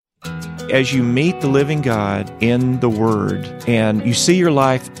as you meet the living God in the Word and you see your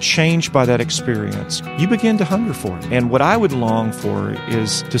life changed by that experience, you begin to hunger for it. And what I would long for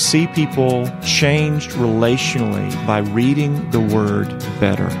is to see people changed relationally by reading the Word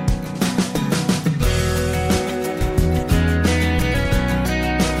better.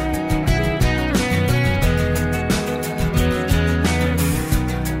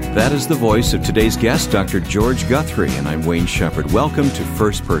 That is the voice of today's guest, Dr. George Guthrie, and I'm Wayne Shepherd. Welcome to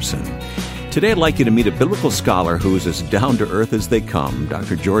First Person. Today I'd like you to meet a biblical scholar who is as down-to-earth as they come.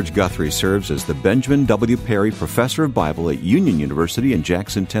 Dr. George Guthrie serves as the Benjamin W. Perry Professor of Bible at Union University in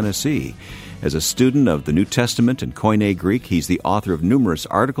Jackson, Tennessee. As a student of the New Testament and Koine Greek, he's the author of numerous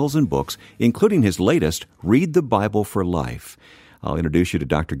articles and books, including his latest, Read the Bible for Life. I'll introduce you to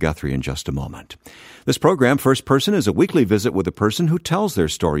Dr. Guthrie in just a moment. This program, First Person, is a weekly visit with a person who tells their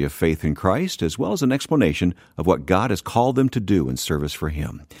story of faith in Christ, as well as an explanation of what God has called them to do in service for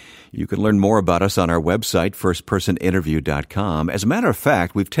Him. You can learn more about us on our website, firstpersoninterview.com. As a matter of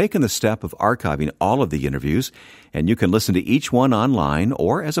fact, we've taken the step of archiving all of the interviews, and you can listen to each one online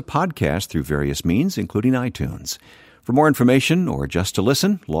or as a podcast through various means, including iTunes. For more information or just to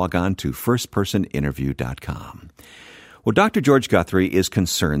listen, log on to firstpersoninterview.com. Well, Dr. George Guthrie is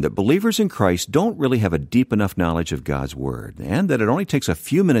concerned that believers in Christ don't really have a deep enough knowledge of God's Word, and that it only takes a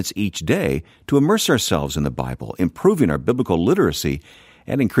few minutes each day to immerse ourselves in the Bible, improving our biblical literacy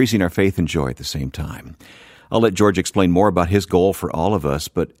and increasing our faith and joy at the same time. I'll let George explain more about his goal for all of us,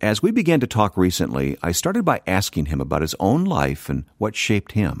 but as we began to talk recently, I started by asking him about his own life and what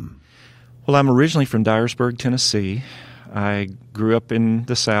shaped him. Well, I'm originally from Dyersburg, Tennessee. I grew up in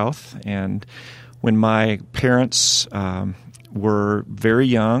the South, and when my parents were very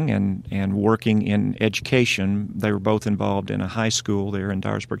young and working in education, they were both involved in a high school there in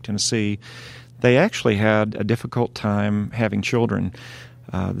Dyersburg, Tennessee. They actually had a difficult time having children.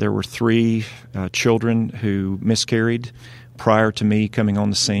 There were 3 children who miscarried prior to me coming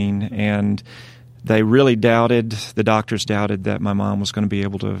on the scene, and they really the doctors doubted that my mom was going to be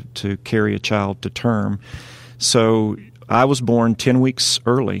able to carry a child to term. So I was born 10 weeks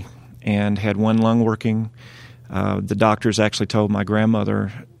early and had one lung working. The doctors actually told my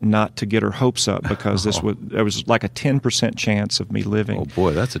grandmother not to get her hopes up because there was like a 10% chance of me living. Oh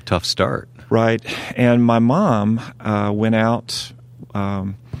boy, that's a tough start. Right. And my mom went out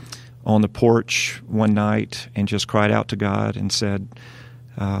on the porch one night and just cried out to God and said,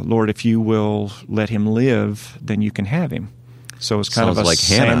 Lord, if you will let him live, then you can have him. So it's kind of a like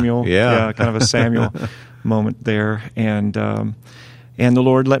Samuel, Hannah. kind of a Samuel moment there. And the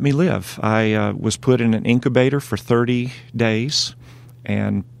Lord let me live. I was put in an incubator for 30 days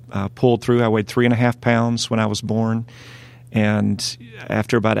and pulled through. I weighed 3.5 pounds when I was born. And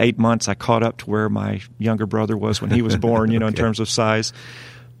after about 8 months, I caught up to where my younger brother was when he was born, in terms of size.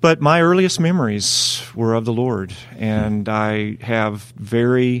 But my earliest memories were of the Lord. And I have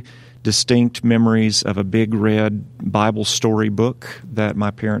very distinct memories of a big red Bible story book that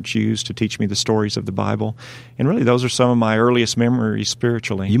my parents used to teach me the stories of the Bible. And really, those are some of my earliest memories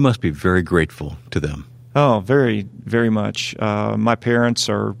spiritually. You must be very grateful to them. Oh, very, very much. My parents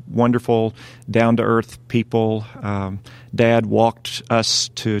are wonderful, down-to-earth people. Dad walked us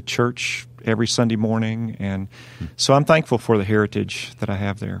to church every Sunday morning, and so I'm thankful for the heritage that I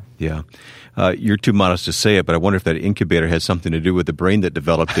have there. Yeah. You're too modest to say it, but I wonder if that incubator has something to do with the brain that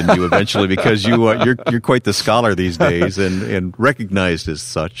developed in you eventually, because you're quite the scholar these days and recognized as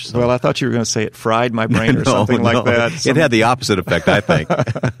such. So. Well, I thought you were going to say it fried my brain or something like that. It had the opposite effect, I think.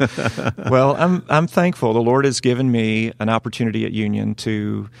 Well, I'm thankful. The Lord has given me an opportunity at Union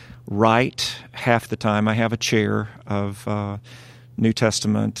to write half the time. I have a chair of New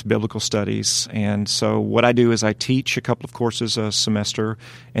Testament biblical studies, and so what I do is I teach a couple of courses a semester,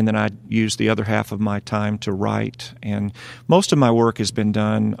 and then I use the other half of my time to write. And most of my work has been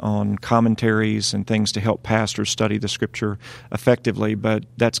done on commentaries and things to help pastors study the Scripture effectively, but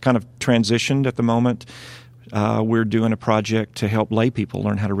that's kind of transitioned at the moment. We're doing a project to help lay people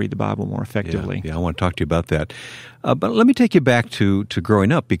learn how to read the Bible more effectively. Yeah, I want to talk to you about that. But let me take you back to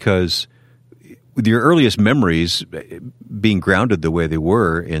growing up, because with your earliest memories being grounded the way they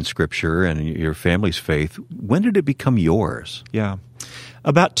were in Scripture and your family's faith, when did it become yours? Yeah.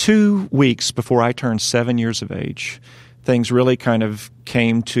 About 2 weeks before I turned 7 years of age, things really kind of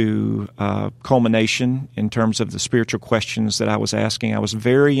came to culmination in terms of the spiritual questions that I was asking. I was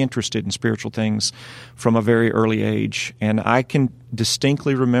very interested in spiritual things from a very early age, and I can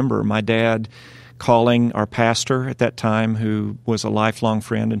distinctly remember my dad calling our pastor at that time, who was a lifelong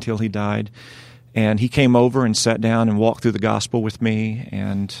friend until he died. And he came over and sat down and walked through the gospel with me,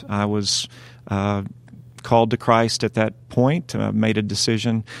 and I was called to Christ at that point, made a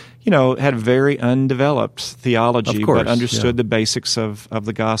decision, had a very undeveloped theology, Of course, but understood yeah. the basics of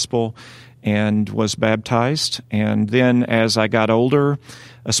the gospel and was baptized. And then as I got older,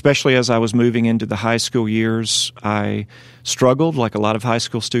 especially as I was moving into the high school years, I struggled like a lot of high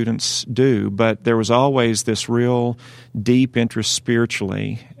school students do, but there was always this real deep interest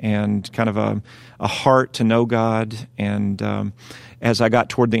spiritually and kind of a heart to know God. And as I got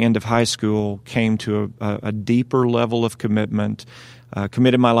toward the end of high school, came to a deeper level of commitment,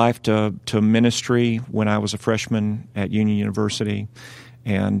 committed my life to ministry when I was a freshman at Union University.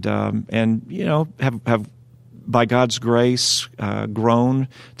 And have by God's grace grown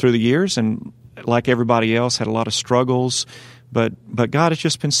through the years, and like everybody else, had a lot of struggles. But God has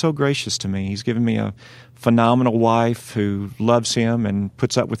just been so gracious to me. He's given me a phenomenal wife who loves Him and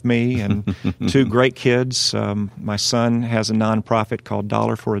puts up with me, and two great kids. My son has a nonprofit called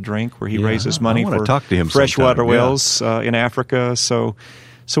 $1 for a Drink, where he raises money for freshwater wells in Africa.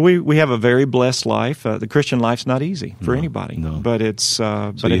 So we have a very blessed life. The Christian life's not easy for anybody, but it's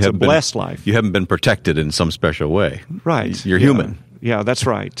a blessed life. You haven't been protected in some special way. Right. You're human. Yeah, that's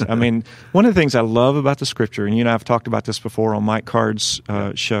right. I mean, one of the things I love about the Scripture, and I've talked about this before on Mike Card's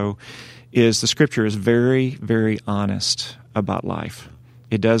show, is the Scripture is very, very honest about life.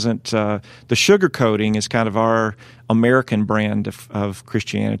 It doesn't, the sugarcoating is kind of our American brand of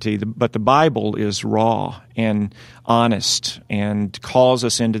Christianity, but the Bible is raw and honest and calls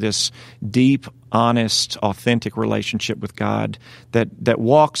us into this deep, honest, authentic relationship with God that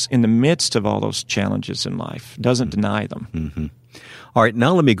walks in the midst of all those challenges in life, doesn't deny them. Mm-hmm. All right,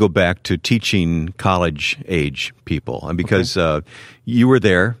 now let me go back to teaching college-age people, and because you were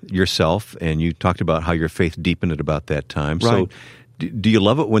there yourself, and you talked about how your faith deepened at about that time. Right. So do you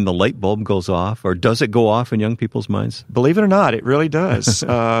love it when the light bulb goes off, or does it go off in young people's minds? Believe it or not, it really does.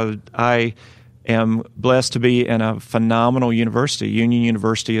 I am blessed to be in a phenomenal university. Union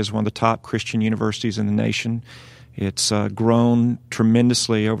University is one of the top Christian universities in the nation. It's grown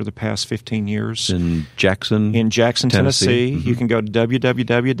tremendously over the past 15 years. In Jackson, Tennessee. Mm-hmm. You can go to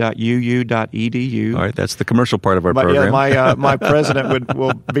www.uu.edu. All right, that's the commercial part of our program. Yeah, my president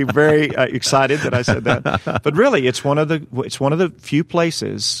will be very excited that I said that. But really, it's one of the few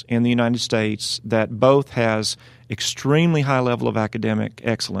places in the United States that both has extremely high level of academic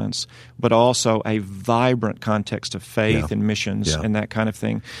excellence, but also a vibrant context of faith and missions and that kind of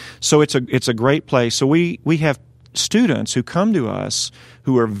thing. So it's a great place. So we have students who come to us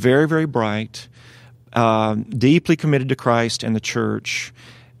who are very, very bright, deeply committed to Christ and the church,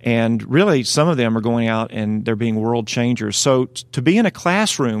 and really some of them are going out and they're being world changers. So to be in a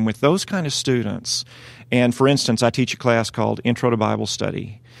classroom with those kind of students, and for instance, I teach a class called Intro to Bible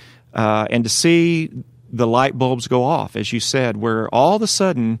Study, and to see the light bulbs go off, as you said, where all of a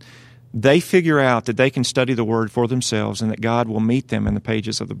sudden they figure out that they can study the Word for themselves and that God will meet them in the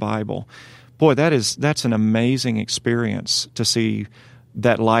pages of the Bible. Boy, that's an amazing experience to see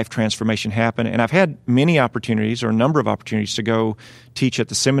that life transformation happen. And I've had many opportunities, or a number of opportunities, to go teach at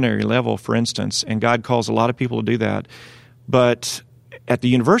the seminary level, for instance, and God calls a lot of people to do that. But at the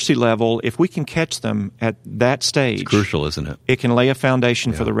university level, if we can catch them at that stage, it's crucial, isn't it? It can lay a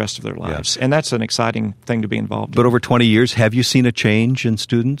foundation for the rest of their lives. And that's an exciting thing to be involved in. But over 20 years, have you seen a change in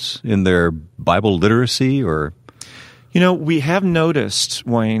students, in their Bible literacy, or? We have noticed,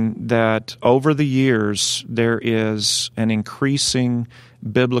 Wayne, that over the years there is an increasing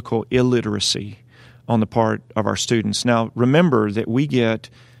biblical illiteracy on the part of our students. Now, remember that we get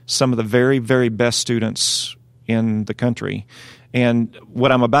some of the very, very best students in the country. And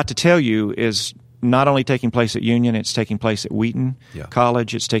what I'm about to tell you is not only taking place at Union, it's taking place at Wheaton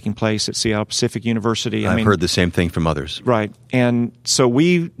College, it's taking place at Seattle Pacific University. I've heard the same thing from others. Right. And so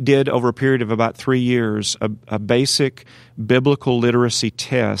we did, over a period of about 3 years, a basic biblical literacy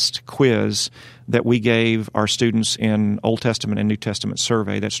test quiz that we gave our students in Old Testament and New Testament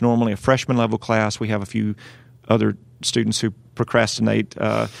survey. That's normally a freshman level class. We have a few other students who procrastinate.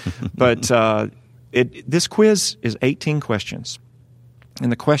 But this quiz is 18 questions.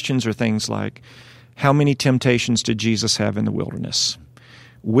 And the questions are things like, how many temptations did Jesus have in the wilderness?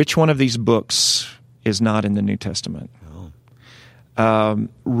 Which one of these books is not in the New Testament?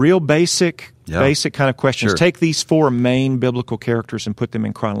 Real basic kind of questions. Sure. Take these 4 main biblical characters and put them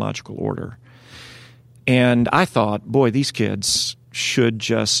in chronological order. And I thought, boy, these kids should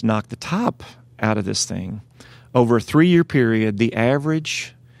just knock the top out of this thing. Over a 3-year period, the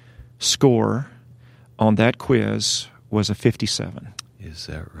average score on that quiz was a 57. Is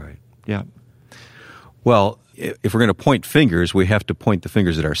that right? Yeah. Well, if we're going to point fingers, we have to point the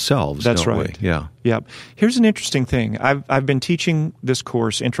fingers at ourselves. That's don't right. We? Yeah. Yep. Here's an interesting thing. I've been teaching this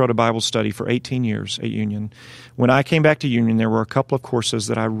course, Intro to Bible Study, for 18 years at Union. When I came back to Union, there were a couple of courses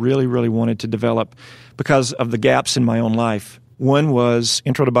that I really, really wanted to develop because of the gaps in my own life. One was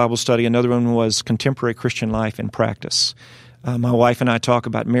Intro to Bible Study. Another one was Contemporary Christian Life and Practice. My wife and I talk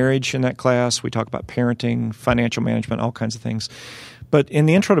about marriage in that class. We talk about parenting, financial management, all kinds of things. But in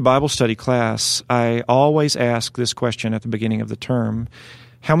the Intro to Bible Study class, I always ask this question at the beginning of the term: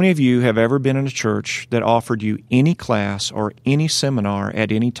 how many of you have ever been in a church that offered you any class or any seminar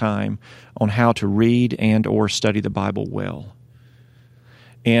at any time on how to read and or study the Bible well?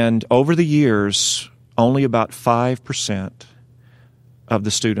 And over the years, only about 5% of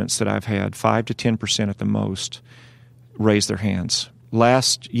the students that I've had, 5 to 10% at the most, raised their hands.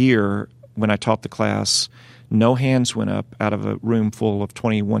 Last year, when I taught the class, no hands went up out of a room full of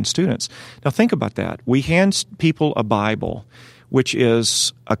 21 students. Now think about that. We hand people a Bible, which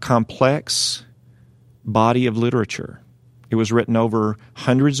is a complex body of literature. It was written over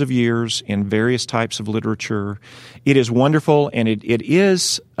hundreds of years in various types of literature. It is wonderful, and it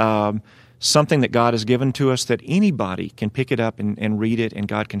is something that God has given to us that anybody can pick it up and read it, and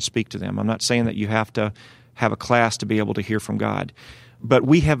God can speak to them. I'm not saying that you have to have a class to be able to hear from God. But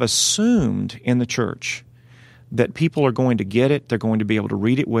we have assumed in the church that people are going to get it, they're going to be able to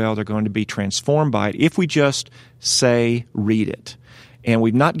read it well, they're going to be transformed by it if we just say, read it. And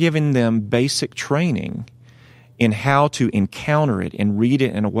we've not given them basic training in how to encounter it and read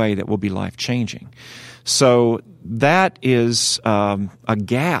it in a way that will be life-changing. So that is a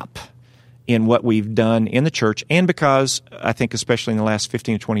gap in what we've done in the church, and because I think especially in the last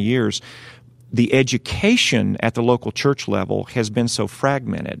 15 to 20 years, the education at the local church level has been so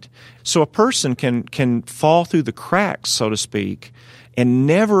fragmented. So a person can fall through the cracks, so to speak, and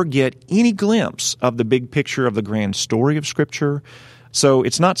never get any glimpse of the big picture of the grand story of Scripture. So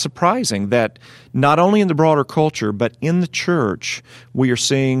it's not surprising that not only in the broader culture, but in the church, we are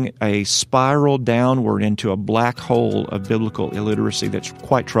seeing a spiral downward into a black hole of biblical illiteracy that's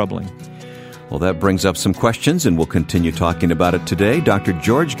quite troubling. Well, that brings up some questions, and we'll continue talking about it today. Dr.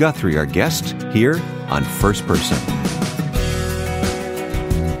 George Guthrie, our guest, here on First Person.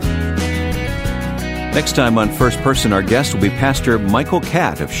 Next time on First Person, our guest will be Pastor Michael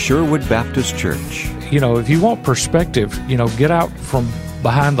Catt of Sherwood Baptist Church. If you want perspective, get out from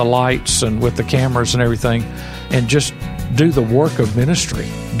behind the lights and with the cameras and everything and just do the work of ministry,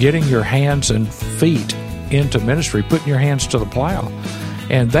 getting your hands and feet into ministry, putting your hands to the plow.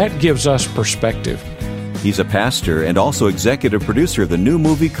 And that gives us perspective. He's a pastor and also executive producer of the new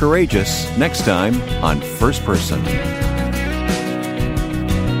movie Courageous, next time on First Person.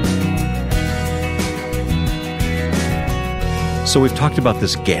 So we've talked about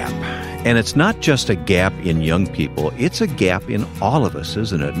this gap, and it's not just a gap in young people, it's a gap in all of us,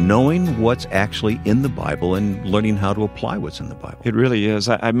 isn't it? Knowing what's actually in the Bible and learning how to apply what's in the Bible. It really is.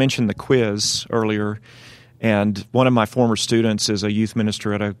 I mentioned the quiz earlier. And one of my former students is a youth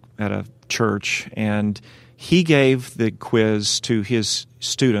minister at a church, and he gave the quiz to his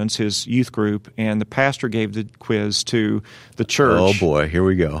students, his youth group, and the pastor gave the quiz to the church. Oh boy, here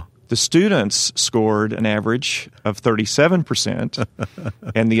we go. The students scored an average of 37%,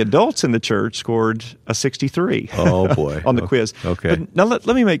 and the adults in the church scored a 63. Oh boy. on the quiz. Okay. But now let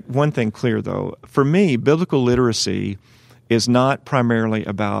me make one thing clear, though. For me, biblical literacy is not primarily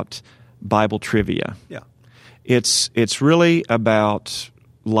about Bible trivia. Yeah. It's really about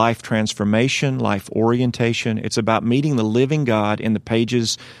life transformation, life orientation. It's about meeting the living God in the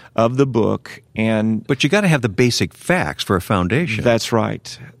pages of the book. But you got to have the basic facts for a foundation. That's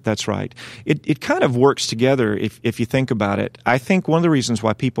right. That's right. It kind of works together if you think about it. I think one of the reasons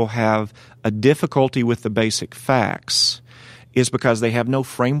why people have a difficulty with the basic facts is because they have no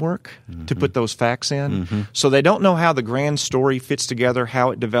framework to put those facts in. So they don't know how the grand story fits together,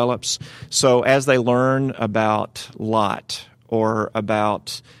 how it develops. So as they learn about Lot or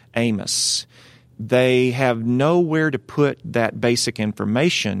about Amos, they have nowhere to put that basic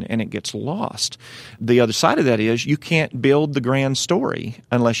information, and it gets lost. The other side of that is you can't build the grand story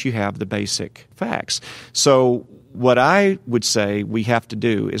unless you have the basic facts. So what I would say we have to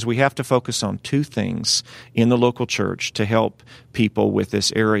do is we have to focus on two things in the local church to help people with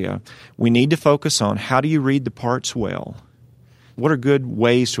this area. We need to focus on how do you read the parts well, What are good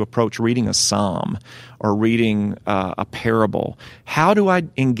ways to approach reading a psalm or reading a parable? How do I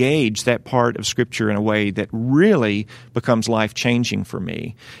engage that part of Scripture in a way that really becomes life-changing for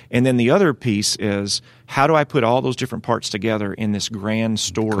me? And then the other piece is, how do I put all those different parts together in this grand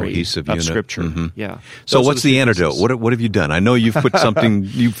story cohesive of unit. Scripture? Mm-hmm. Yeah. So Those what's are the pieces. antidote? What have you done? I know you've put something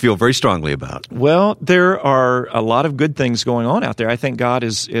you feel very strongly about. Well, there are a lot of good things going on out there. I think God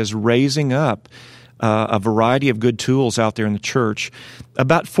is raising up a variety of good tools out there in the church.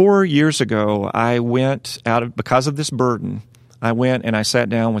 About 4 years ago, I went because of this burden, I went and I sat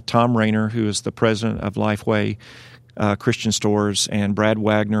down with Tom Rayner, who is the president of Lifeway Christian Stores, and Brad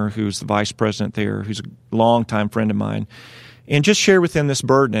Wagner, who's the vice president there, who's a longtime friend of mine, and just shared with them this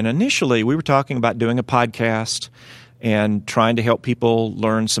burden. And initially, we were talking about doing a podcast and trying to help people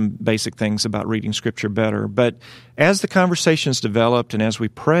learn some basic things about reading Scripture better. But as the conversations developed and as we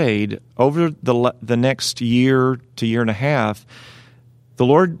prayed, over the next year to year and a half, the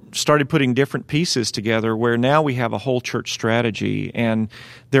Lord started putting different pieces together where now we have a whole church strategy. And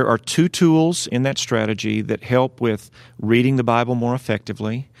there are 2 tools in that strategy that help with reading the Bible more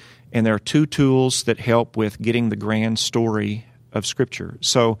effectively. And there are 2 tools that help with getting the grand story of Scripture.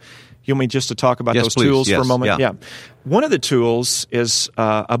 So you want me just to talk about Yes, those please. tools for a Yes. moment? Yeah. One of the tools is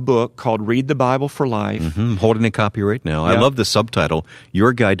a book called Read the Bible for Life. I'm holding a copy right now. I Yeah. love the subtitle,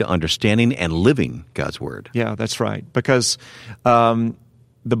 Your Guide to Understanding and Living God's Word. Yeah, that's right. Because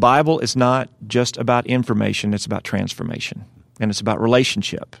the Bible is not just about information, it's about transformation. And it's about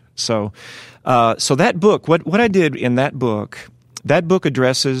relationship. So that book, what I did in that book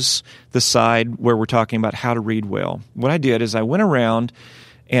addresses the side where we're talking about how to read well. What I did is I went around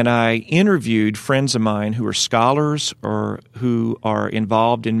and I interviewed friends of mine who are scholars or who are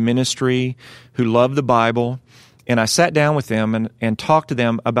involved in ministry, who love the Bible, and I sat down with them and talked to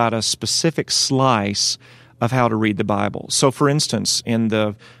them about a specific slice of how to read the Bible. So, for instance, in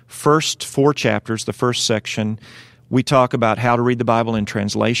the first 4 chapters, the first section, we talk about how to read the Bible in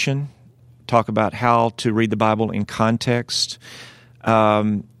translation, talk about how to read the Bible in context,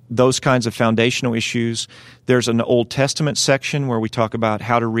 those kinds of foundational issues. There's an Old Testament section where we talk about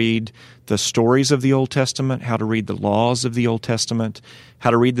how to read the stories of the Old Testament, how to read the laws of the Old Testament, how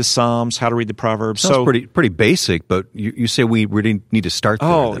to read the Psalms, how to read the Proverbs. Sounds pretty basic, but you say we really need to start there.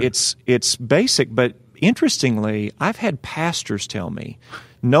 Oh, then. it's basic, but interestingly, I've had pastors tell me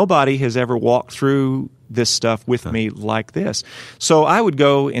nobody has ever walked through this stuff with me like this. So I would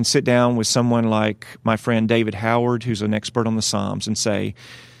go and sit down with someone like my friend David Howard, who's an expert on the Psalms, and say,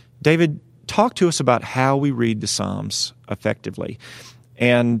 David, talk to us about how we read the Psalms effectively.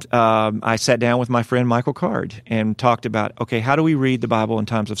 And I sat down with my friend Michael Card and talked about, okay, how do we read the Bible in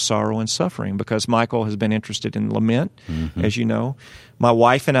times of sorrow and suffering? Because Michael has been interested in lament, as you know. My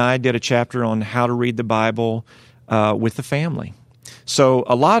wife and I did a chapter on how to read the Bible with the family. So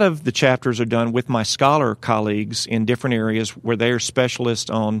a lot of the chapters are done with my scholar colleagues in different areas where they are specialists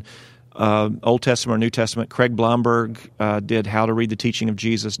on Old Testament or New Testament. Craig Blomberg did How to Read the Teaching of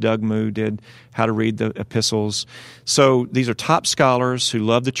Jesus. Doug Moo did How to Read the Epistles. So these are top scholars who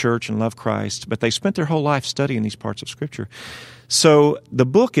love the church and love Christ, but they spent their whole life studying these parts of Scripture. So the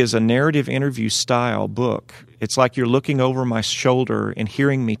book is a narrative interview style book. It's like you're looking over my shoulder and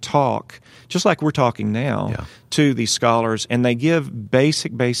hearing me talk, just like we're talking now, to these scholars, and they give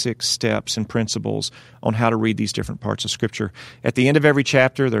basic steps and principles on how to read these different parts of Scripture. At the end of every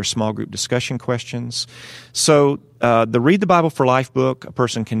chapter, there are small group discussion questions. So the Read the Bible for Life book a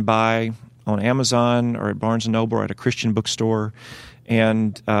person can buy on Amazon or at Barnes & Noble or at a Christian bookstore,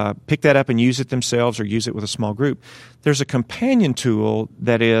 and pick that up and use it themselves or use it with a small group. There's a companion tool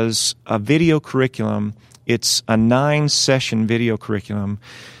that is a video curriculum. It's a 9-session video curriculum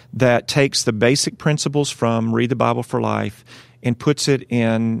that takes the basic principles from Read the Bible for Life and puts it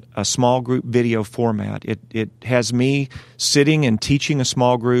in a small group video format. It has me sitting and teaching a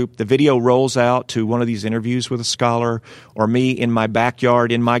small group. The video rolls out to one of these interviews with a scholar, or me in my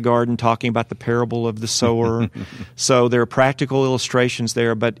backyard, in my garden, talking about the parable of the sower. So there are practical illustrations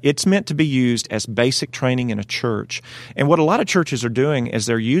there, but it's meant to be used as basic training in a church. And what a lot of churches are doing is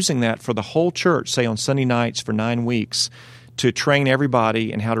they're using that for the whole church, say on Sunday nights for 9 weeks, to train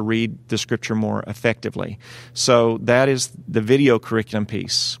everybody in how to read the Scripture more effectively. So that is the video curriculum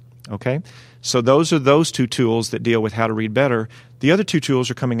piece, okay? So those are those 2 tools that deal with how to read better. The other 2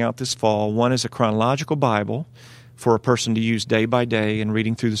 tools are coming out this fall. One is a chronological Bible for a person to use day by day in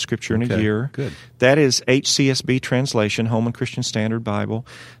reading through the Scripture in a year. Good. That is HCSB translation, Holman Christian Standard Bible.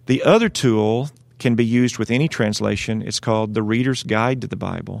 The other tool can be used with any translation. It's called the Reader's Guide to the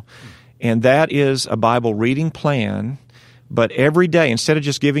Bible. And that is a Bible reading plan. But every day, instead of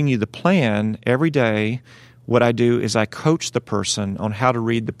just giving you the plan, every day what I do is I coach the person on how to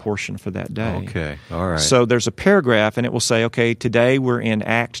read the portion for that day. Okay, all right. So there's a paragraph, and it will say, okay, today we're in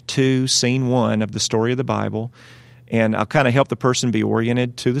Act 2, Scene 1 of the story of the Bible, and I'll kind of help the person be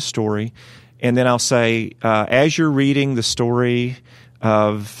oriented to the story. And then I'll say, as you're reading the story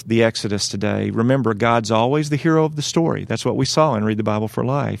of the Exodus today, remember, God's always the hero of the story. That's what we saw in Read the Bible for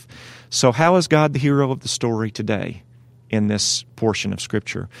Life. So how is God the hero of the story today in this portion of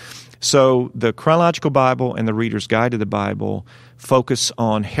Scripture? So the Chronological Bible and the Reader's Guide to the Bible focus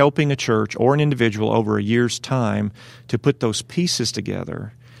on helping a church or an individual over a year's time to put those pieces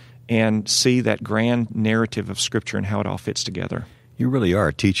together and see that grand narrative of Scripture and how it all fits together. You really are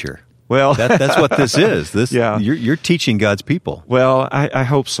a teacher. Well, that's what this is. Yeah. You're teaching God's people. Well, I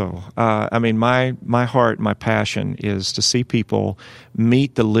hope so. I mean, my heart, my passion is to see people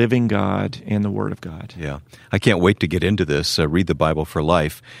meet the living God in the Word of God. Yeah. I can't wait to get into this, Read the Bible for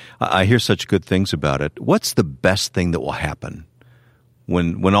Life. I hear such good things about it. What's the best thing that will happen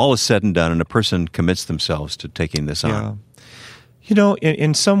when all is said and done and a person commits themselves to taking this on? Yeah. You know,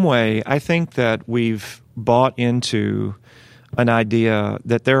 in some way, I think that we've bought into an idea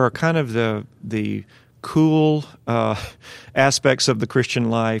that there are kind of the cool aspects of the Christian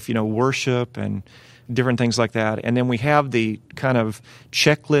life, you know, worship and different things like that. And then we have the kind of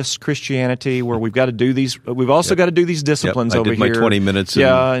checklist Christianity where we've got to do these. We've also got to do these disciplines over here. I did my 20 minutes.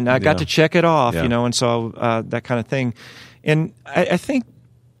 And I got to check it off, Yeah. you know, and so that kind of thing. And I think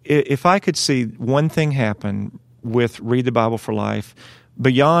if I could see one thing happen with Read the Bible for Life,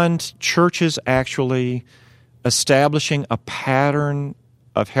 beyond churches actually establishing a pattern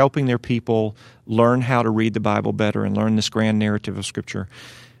of helping their people learn how to read the Bible better and learn this grand narrative of Scripture,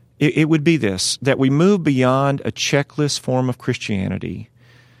 it would be this, that we move beyond a checklist form of Christianity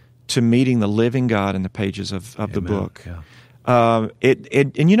to meeting the living God in the pages of the book. Yeah.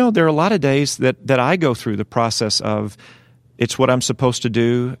 And you know, there are a lot of days that I go through the process of it's what I'm supposed to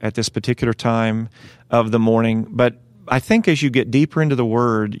do at this particular time of the morning, but I think as you get deeper into the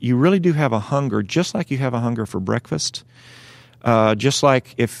Word, you really do have a hunger, just like you have a hunger for breakfast. Just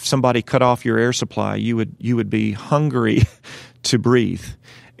like if somebody cut off your air supply, you would be hungry to breathe.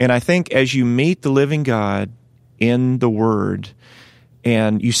 And I think as you meet the living God in the Word,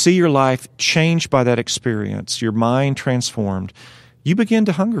 and you see your life changed by that experience, your mind transformed, you begin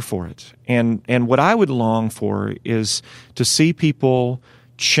to hunger for it. And what I would long for is to see people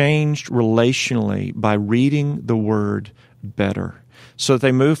changed relationally by reading the Word better, so that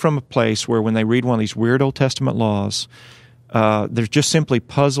they move from a place where when they read one of these weird Old Testament laws, they're just simply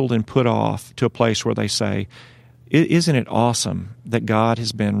puzzled and put off, to a place where they say, isn't it awesome that God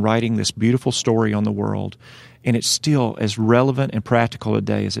has been writing this beautiful story on the world, and it's still as relevant and practical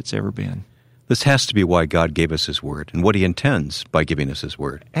today as it's ever been? This has to be why God gave us His Word and what He intends by giving us His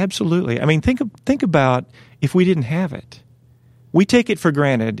Word. Absolutely. I mean, think about if we didn't have it. We take it for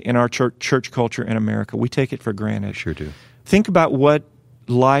granted in our church culture in America. We take it for granted. Sure do. Think about what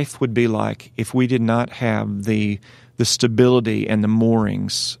life would be like if we did not have the stability and the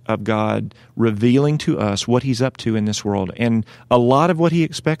moorings of God revealing to us what He's up to in this world, and a lot of what He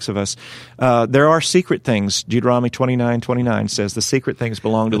expects of us. There are secret things. Deuteronomy 29:29 says the secret things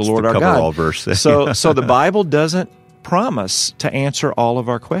belong to the Lord our God. Cover-all verse. So the Bible doesn't promise to answer all of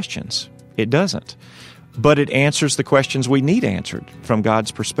our questions. It doesn't. But it answers the questions we need answered from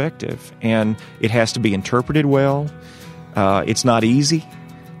God's perspective. And it has to be interpreted well. It's not easy,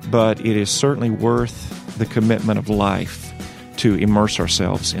 but it is certainly worth the commitment of life to immerse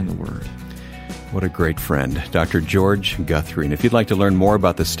ourselves in the Word. What a great friend, Dr. George Guthrie. And if you'd like to learn more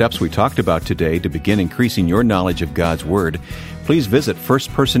about the steps we talked about today to begin increasing your knowledge of God's Word, please visit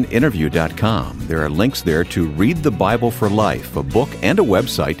firstpersoninterview.com. There are links there to Read the Bible for Life, a book and a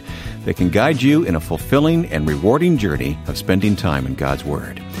website that can guide you in a fulfilling and rewarding journey of spending time in God's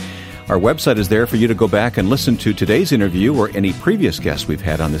Word. Our website is there for you to go back and listen to today's interview or any previous guests we've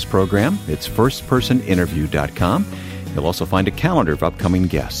had on this program. It's firstpersoninterview.com. You'll also find a calendar of upcoming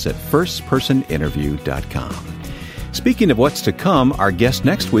guests at firstpersoninterview.com. Speaking of what's to come, our guest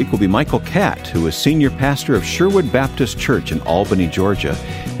next week will be Michael Catt, who is senior pastor of Sherwood Baptist Church in Albany, Georgia,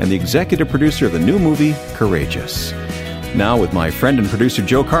 and the executive producer of the new movie, Courageous. Now, with my friend and producer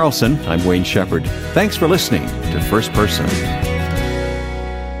Joe Carlson, I'm Wayne Shepherd. Thanks for listening to First Person.